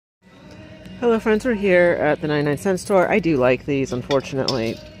Hello friends, we're here at the 99-cent store. I do like these,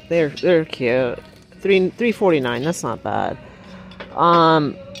 unfortunately. They're cute. $3.49, that's not bad.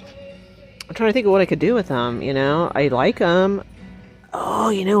 I'm trying to think of what I could do with them, you know? I like them. Oh,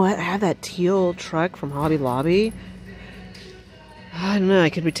 you know what? I have that teal truck from Hobby Lobby. I don't know,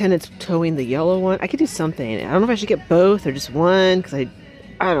 I could pretend it's towing the yellow one. I could do something. I don't know if I should get both or just one, because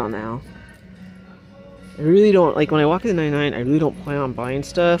I don't know. I really don't, like, when I walk in the 99, I really don't plan on buying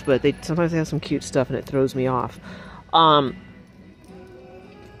stuff, but sometimes they have some cute stuff and it throws me off. Alright.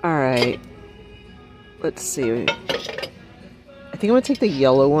 Let's see. I think I'm going to take the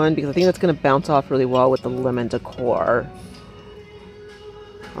yellow one, because I think that's going to bounce off really well with the lemon decor.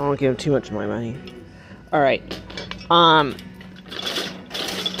 I don't want to give them too much of my money. Alright.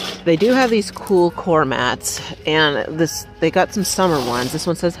 They do have these cool core mats, and they got some summer ones. This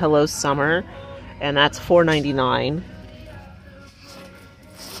one says Hello Summer, and that's $4.99.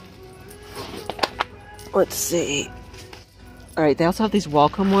 Let's see. Alright, they also have these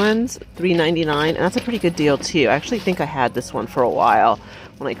welcome ones, $3.99, and that's a pretty good deal too. I actually think I had this one for a while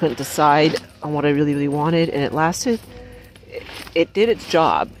when I couldn't decide on what I really, really wanted, and it lasted. It did its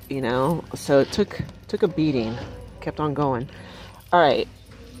job, you know, so it took a beating. Kept on going. Alright,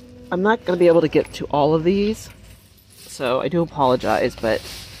 I'm not going to be able to get to all of these, so I do apologize, but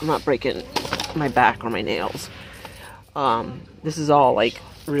I'm not breaking my back or my nails. This is all like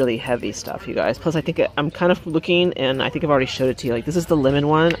really heavy stuff, you guys. Plus I think I'm kind of looking, and I think I've already showed it to you. Like, this is the lemon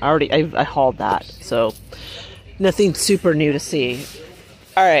one. I hauled that, so nothing super new to see.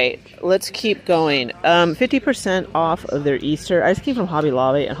 Alright, let's keep going. 50% off of their Easter. I just came from Hobby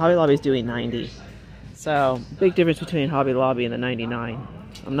Lobby, and Hobby Lobby is doing 90. So big difference between Hobby Lobby and the 99.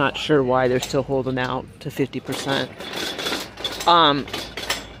 I'm not sure why they're still holding out to 50%.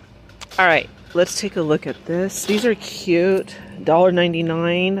 Alright, let's take a look at this. These are cute.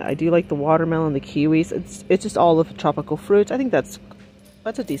 $1.99. I do like the watermelon, the kiwis. It's just all of the tropical fruits. I think that's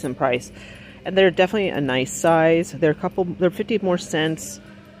a decent price. And they're definitely a nice size. They're 50 more cents.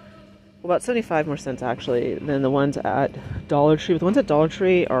 Well, about 75 more cents actually than the ones at Dollar Tree. But the ones at Dollar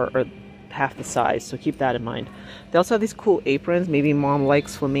Tree are half the size, so keep that in mind. They also have these cool aprons. Maybe mom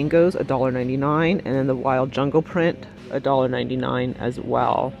likes flamingos, $1.99, and then the wild jungle print, $1.99 as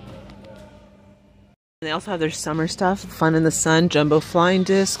well. And they also have their summer stuff, Fun in the Sun, jumbo flying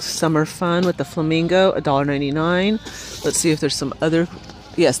discs, summer fun with the flamingo, $1.99. Let's see if there's some other.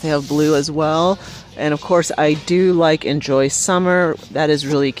 Yes, they have blue as well. And of course, I do like Enjoy Summer. That is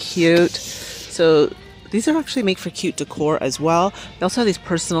really cute. So these are actually made for cute decor as well. They also have these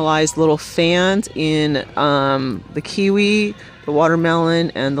personalized little fans in the kiwi, the watermelon,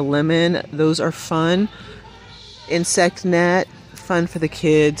 and the lemon. Those are fun. Insect net, fun for the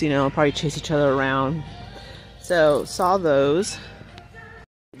kids, you know, probably chase each other around. So, saw those.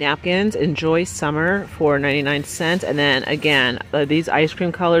 Napkins, Enjoy Summer for 99 cents. And then again, these ice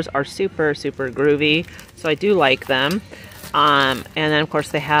cream colors are super, super groovy. So I do like them. And then of course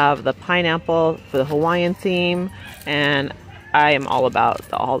they have the pineapple for the Hawaiian theme, and I am all about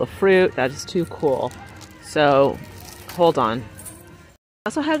all the fruit. That is too cool. So hold on. I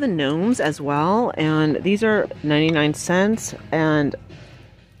also have the gnomes as well, and these are 99 cents, and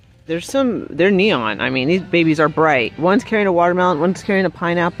they're neon. I mean, these babies are bright. One's carrying a watermelon, one's carrying a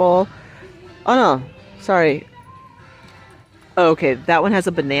pineapple. Oh no, sorry. Oh, okay, that one has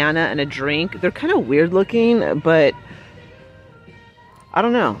a banana and a drink. They're kind of weird looking, but I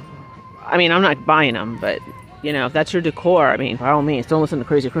don't know. I mean, I'm not buying them, but, you know, if that's your decor, I mean, by all means, don't listen to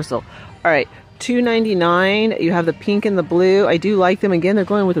Crazy Crystal. Alright, $2.99. You have the pink and the blue. I do like them. Again, they're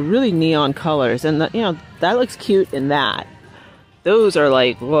going with the really neon colors, and, you know, that looks cute in that. Those are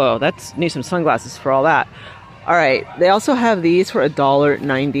like, whoa, need some sunglasses for all that. Alright, they also have these for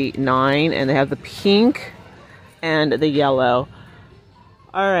 $1.99, and they have the pink and the yellow.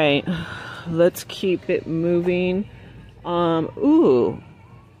 Alright, let's keep it moving. Ooh.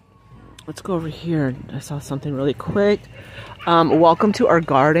 Let's go over here. I saw something really quick. Welcome to our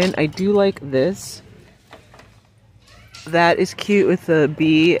garden. I do like this. That is cute with the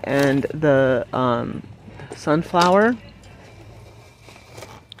bee and the sunflower.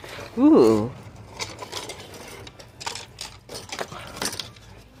 Ooh.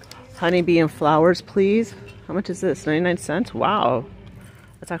 Honeybee and flowers, please. How much is this? 99 cents? Wow.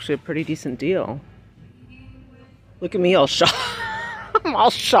 That's actually a pretty decent deal. Look at me all shocked. I'm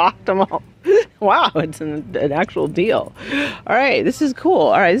all shocked. I'm all, wow, it's an actual deal. All right, this is cool.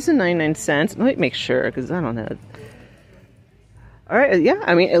 All right, this is 99 cents. Let me make sure, because I don't know. All right, yeah,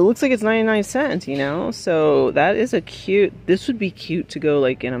 I mean, it looks like it's 99 cents, you know? So that is a cute, this would be cute to go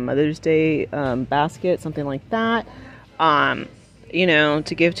like in a Mother's Day basket, something like that. you know,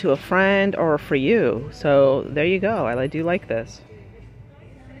 to give to a friend or for you. So there you go. I do like this.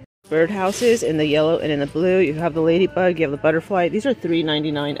 Birdhouses in the yellow and in the blue. You have the ladybug, you have the butterfly. These are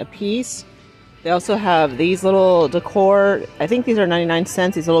 $3.99 a piece. They also have these little decor. I think these are 99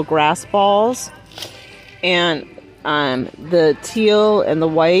 cents, these little grass balls. And the teal and the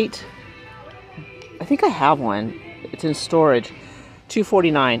white, I think I have one. It's in storage.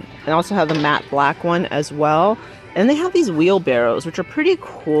 $2.49. And I also have the matte black one as well. And they have these wheelbarrows, which are pretty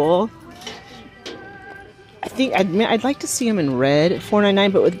cool. I think I'd like to see them in red,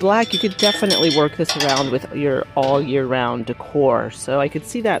 $4.99, but with black, you could definitely work this around with your all year round decor. So I could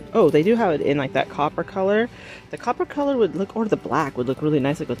see that. Oh, they do have it in like that copper color. The copper color would look, or the black would look really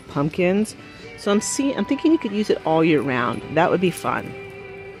nice, like with pumpkins. So I'm thinking you could use it all year round. That would be fun.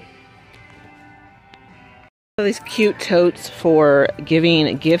 These cute totes for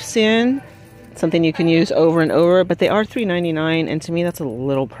giving gifts in. Something you can use over and over, but they are $3.99, and to me that's a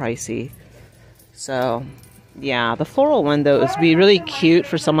little pricey. So yeah, the floral one though is be really cute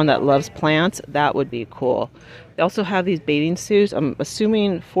for someone that loves plants. That would be cool. They also have these bathing suits. I'm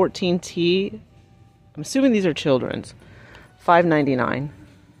assuming 14T. I'm assuming these are children's. $5.99.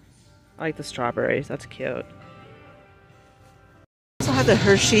 I like the strawberries. That's cute. I also have the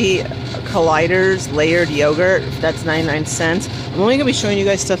Hershey Colliders layered yogurt. That's 99 cents. I'm only gonna be showing you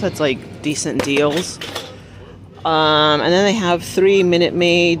guys stuff that's like decent deals. And then they have 3 Minute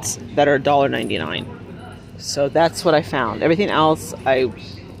Maids that are $1.99. So that's what I found. Everything else,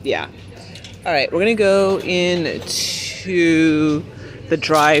 yeah. All right, we're gonna go into the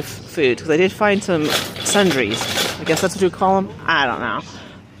dry food because I did find some sundries. I guess that's what you call them. I don't know.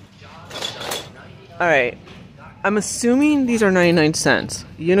 All right, I'm assuming these are 99 cents.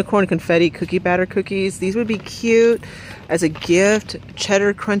 Unicorn confetti cookie batter cookies. These would be cute as a gift.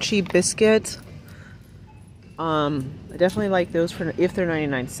 Cheddar crunchy biscuit. I definitely like those for if they're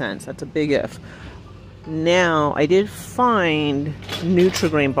 99 cents. That's a big if. Now, I did find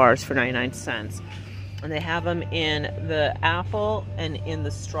Nutri-Grain bars for 99 cents. And they have them in the apple and in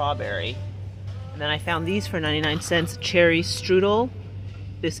the strawberry. And then I found these for 99 cents. Cherry strudel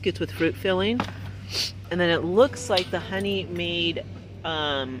biscuits with fruit filling. And then it looks like the honey made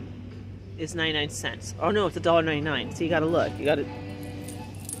is 99 cents. Oh no, it's $1.99. So you gotta look. You gotta,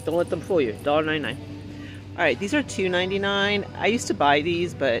 don't let them fool you. $1.99. Alright, these are $2.99. I used to buy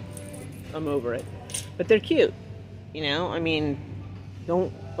these, but I'm over it. But they're cute. You know, I mean,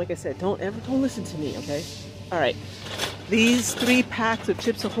 like I said, don't listen to me, okay? Alright. These 3 packs of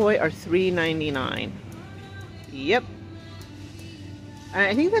Chips Ahoy are $3.99. Yep.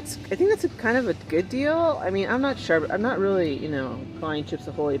 I think that's a kind of a good deal. I mean, I'm not sure. I'm not really, you know, buying Chips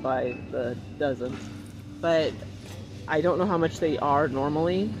Ahoy by the dozen. But I don't know how much they are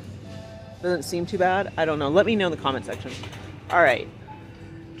normally. Doesn't seem too bad. I don't know. Let me know in the comment section. Alright.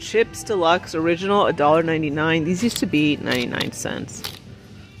 Chips Deluxe Original, $1.99. These used to be 99 cents.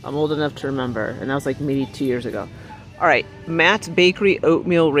 I'm old enough to remember. And that was like maybe 2 years ago. Alright. Matt's Bakery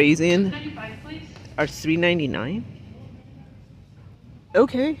Oatmeal Raisin are $3.99.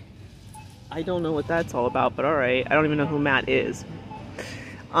 Okay. I don't know what that's all about, but alright. I don't even know who Matt is.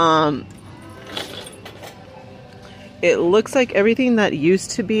 It looks like everything that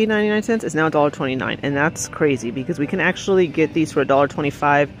used to be 99 cents is now $1.29, and that's crazy because we can actually get these for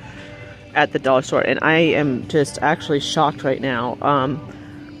 $1.25 at the dollar store, and I am just actually shocked right now.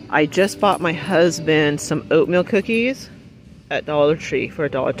 I just bought my husband some oatmeal cookies at Dollar Tree for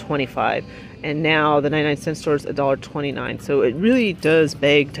 $1.25, and now the 99-cent store is $1.29. So it really does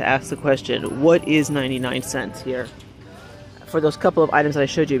beg to ask the question, what is 99 cents here for those couple of items that I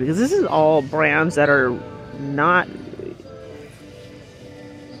showed you? Because this is all brands that are not.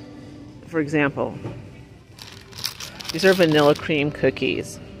 For example, these are vanilla cream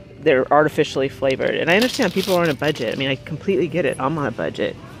cookies. They're artificially flavored. And I understand people are on a budget. I mean, I completely get it. I'm on a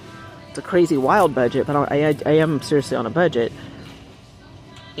budget. It's a crazy, wild budget, but I am seriously on a budget.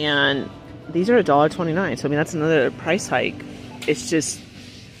 And these are $1.29. So, I mean, that's another price hike. It's just,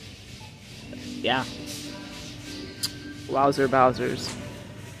 yeah. Wowzer bowsers.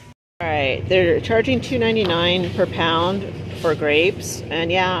 Alright, they're charging $2.99 per pound for grapes,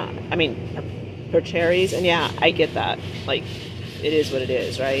 and yeah, I mean, for cherries, and yeah, I get that. Like, it is what it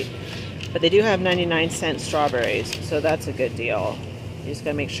is, right? But they do have 99-cent strawberries, so that's a good deal. You just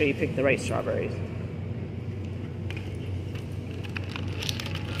gotta make sure you pick the right strawberries.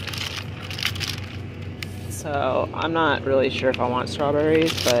 So, I'm not really sure if I want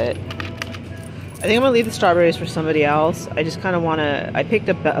strawberries, but I think I'm gonna leave the strawberries for somebody else. I just kind of want to. I picked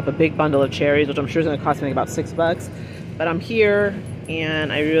up a big bundle of cherries, which I'm sure is gonna cost me like about $6. But I'm here,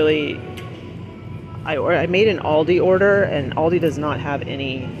 and I I made an Aldi order, and Aldi does not have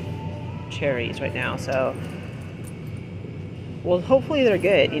any cherries right now, so well, hopefully they're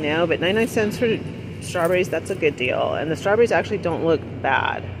good, you know, but 99 cents for strawberries, that's a good deal. And the strawberries actually don't look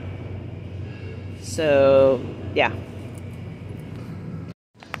bad. So, yeah.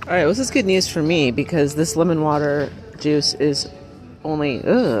 Alright, well, this is good news for me because this lemon water juice is only,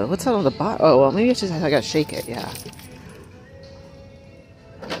 what's that on the bottom? Oh, well, maybe I gotta shake it, yeah.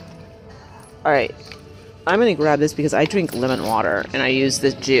 Alright, I'm gonna grab this because I drink lemon water and I use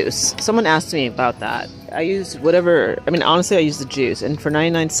the juice. Someone asked me about that. I use whatever, I mean, honestly, I use the juice. And for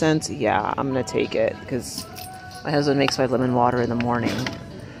 99 cents, yeah, I'm gonna take it because my husband makes my lemon water in the morning.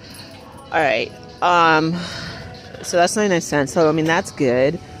 Alright, so that's 99 cents. So, I mean, that's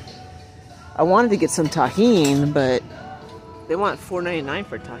good. I wanted to get some tahine, but they want $4.99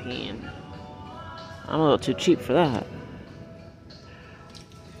 for tahine. I'm a little too cheap for that.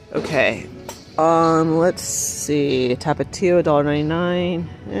 Okay. Let's see. Tapatio,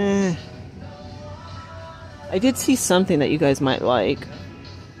 $1.99. I did see something that you guys might like.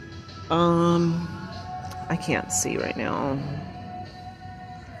 I can't see right now.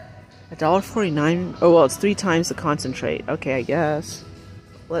 $1.49. Oh, well, it's 3 times the concentrate. Okay, I guess.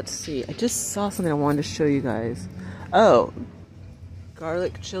 Let's see. I just saw something I wanted to show you guys. Oh,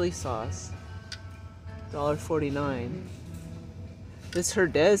 garlic chili sauce. $1.49. This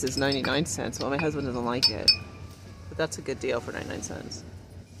Herdez is 99 cents. Well, my husband doesn't like it. But that's a good deal for 99 cents.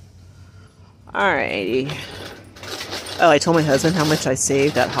 Alrighty. Oh, I told my husband how much I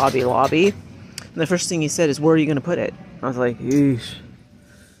saved at Hobby Lobby. And the first thing he said is, where are you going to put it? I was like, eesh.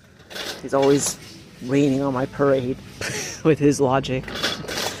 He's always raining on my parade with his logic.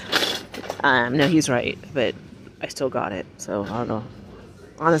 No, he's right. But I still got it. So, I don't know.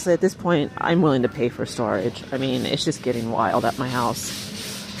 Honestly, at this point, I'm willing to pay for storage. I mean, it's just getting wild at my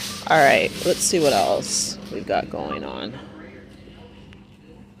house. Alright, let's see what else we've got going on.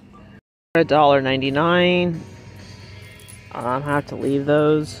 $1.99. I have to leave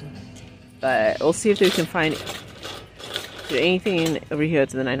those. But we'll see if we can find anything over here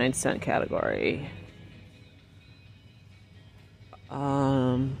to the 99 cent category.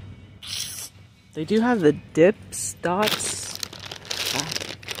 They do have the Dips Dots.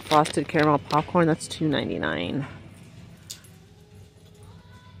 Frosted caramel popcorn, that's $2.99.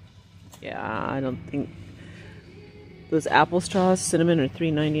 Yeah, I don't think those apple straws, cinnamon, are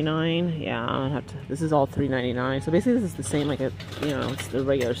 $3.99. Yeah, I don't have to. This is all $3.99. So basically, this is the same like a, you know, it's the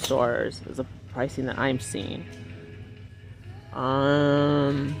regular stores. It's the pricing that I'm seeing.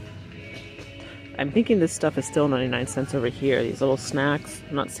 I'm thinking this stuff is still 99 cents over here. These little snacks,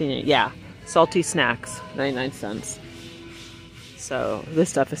 I'm not seeing it. Yeah, salty snacks, 99 cents. So this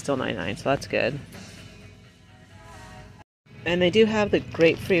stuff is still 99, so that's good. And they do have the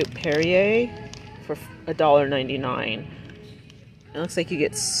grapefruit Perrier for $1.99. It looks like you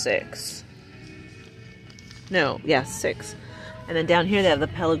get 6. No, yeah, 6. And then down here they have the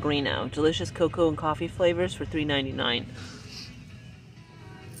Pellegrino, delicious cocoa and coffee flavors for $3.99.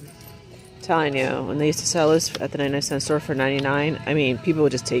 Telling you, when they used to sell this at the 99 cent store for $99, I mean, people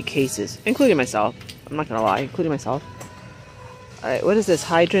would just take cases, including myself. I'm not gonna lie, including myself. Alright, what is this?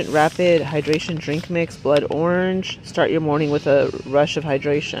 Hydrant Rapid Hydration Drink Mix, Blood Orange. Start your morning with a rush of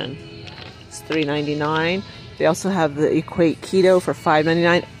hydration. It's $3.99. They also have the Equate Keto for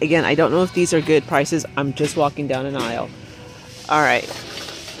 $5.99. Again, I don't know if these are good prices. I'm just walking down an aisle. Alright.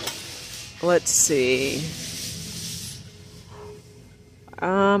 Let's see.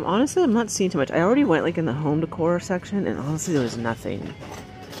 Honestly, I'm not seeing too much. I already went like in the home decor section, and honestly, there was nothing.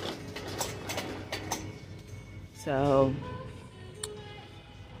 So...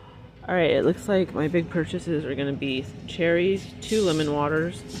 Alright, it looks like my big purchases are going to be cherries, 2 lemon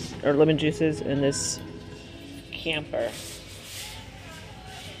waters, or lemon juices, and this camper.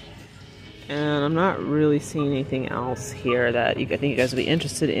 And I'm not really seeing anything else here that I think you guys will be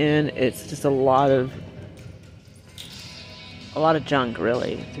interested in. It's just a lot of junk,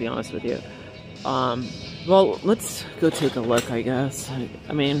 really, to be honest with you. Well, let's go take a look, I guess.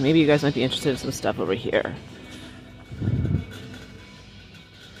 I mean, maybe you guys might be interested in some stuff over here.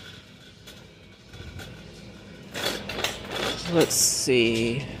 Let's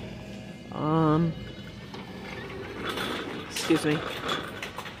see. Excuse me.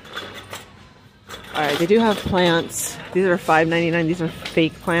 Alright, they do have plants. These are $5.99. These are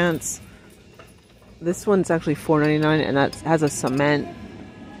fake plants. This one's actually $4.99, and that has a ceramic.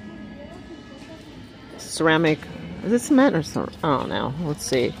 Is it cement or something? I don't know. Let's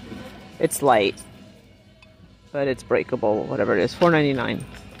see. It's light, but it's breakable. Whatever it is, $4.99.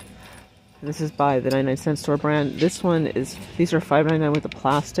 This is by the 99 cent store brand. This one is, these are $5.99 with the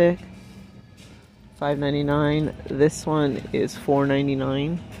plastic. $5.99. This one is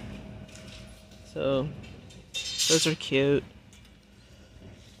 $4.99. So those are cute.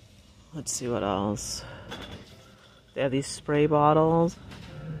 Let's see what else. They have these spray bottles.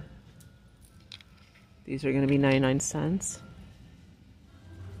 These are going to be 99 cents.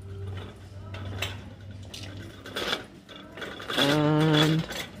 And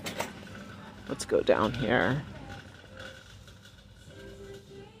let's go down here.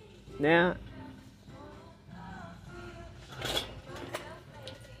 Yeah.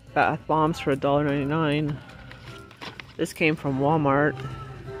 Bath bombs for $1.99. This came from Walmart.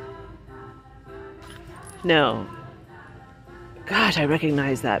 No. Gosh, I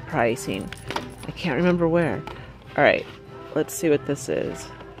recognize that pricing. I can't remember where. Alright, let's see what this is.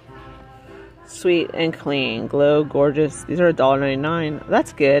 Sweet and clean, glow, gorgeous. These are $1.99.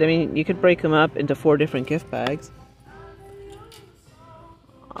 That's good. I mean, you could break them up into 4 different gift bags.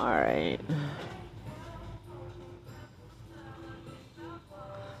 Alright.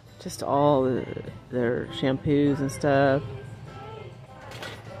 Just all their shampoos and stuff.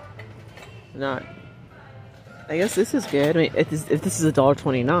 Not... I guess this is good. I mean, if this is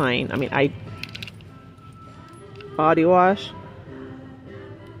 $1.29, I mean, body wash.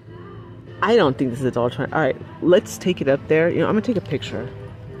 I don't think this is $1.20. All right, let's take it up there. You know, I'm gonna take a picture.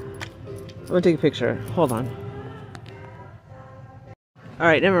 Hold on. All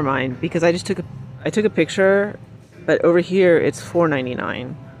right, never mind, because I took a picture, but over here it's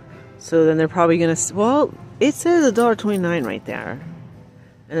 $4.99. So then they're probably gonna. Well, it says $1.29 right there.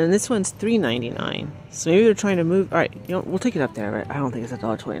 And then this one's $3.99. So maybe they're trying to move. All right, you know, we'll take it up there. Right? I don't think it's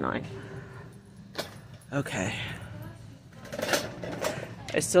 $1.29. Okay.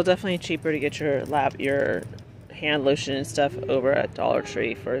 It's still definitely cheaper to get your hand lotion and stuff over at Dollar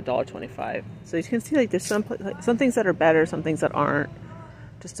Tree for $1.25. So you can see like there's some things that are better, some things that aren't.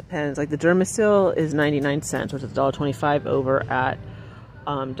 Just depends. Like the Dermasil is 99 cents, which is $1.25 over at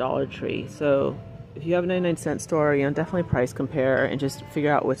Dollar Tree. So if you have a 99-cent store, you know, definitely price compare and just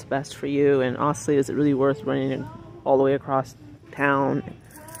figure out what's best for you. And honestly, is it really worth running all the way across town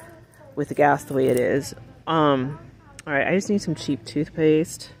with the gas the way it is? Alright, I just need some cheap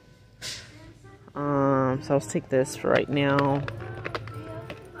toothpaste. So I'll take this for right now.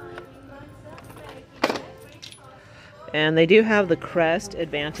 And they do have the Crest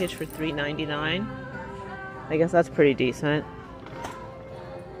Advantage for $3.99. I guess that's pretty decent.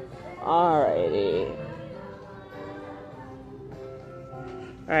 Alrighty.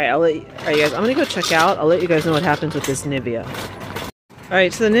 Alright, guys, I'm gonna go check out. I'll let you guys know what happens with this Nivea.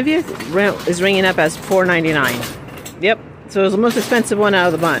 Alright, so the Nivea is ringing up as $4.99. Yep, so it was the most expensive one out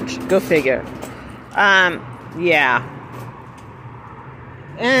of the bunch. Go figure. Yeah.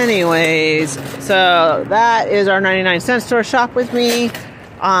 Anyways, so that is our 99-cent store. Shop with me.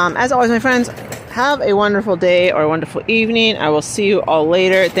 As always, my friends, have a wonderful day or a wonderful evening. I will see you all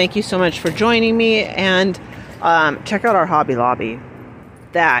later. Thank you so much for joining me. And check out our Hobby Lobby.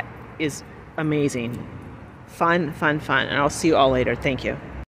 That is amazing. Fun, fun, fun. And I'll see you all later. Thank you.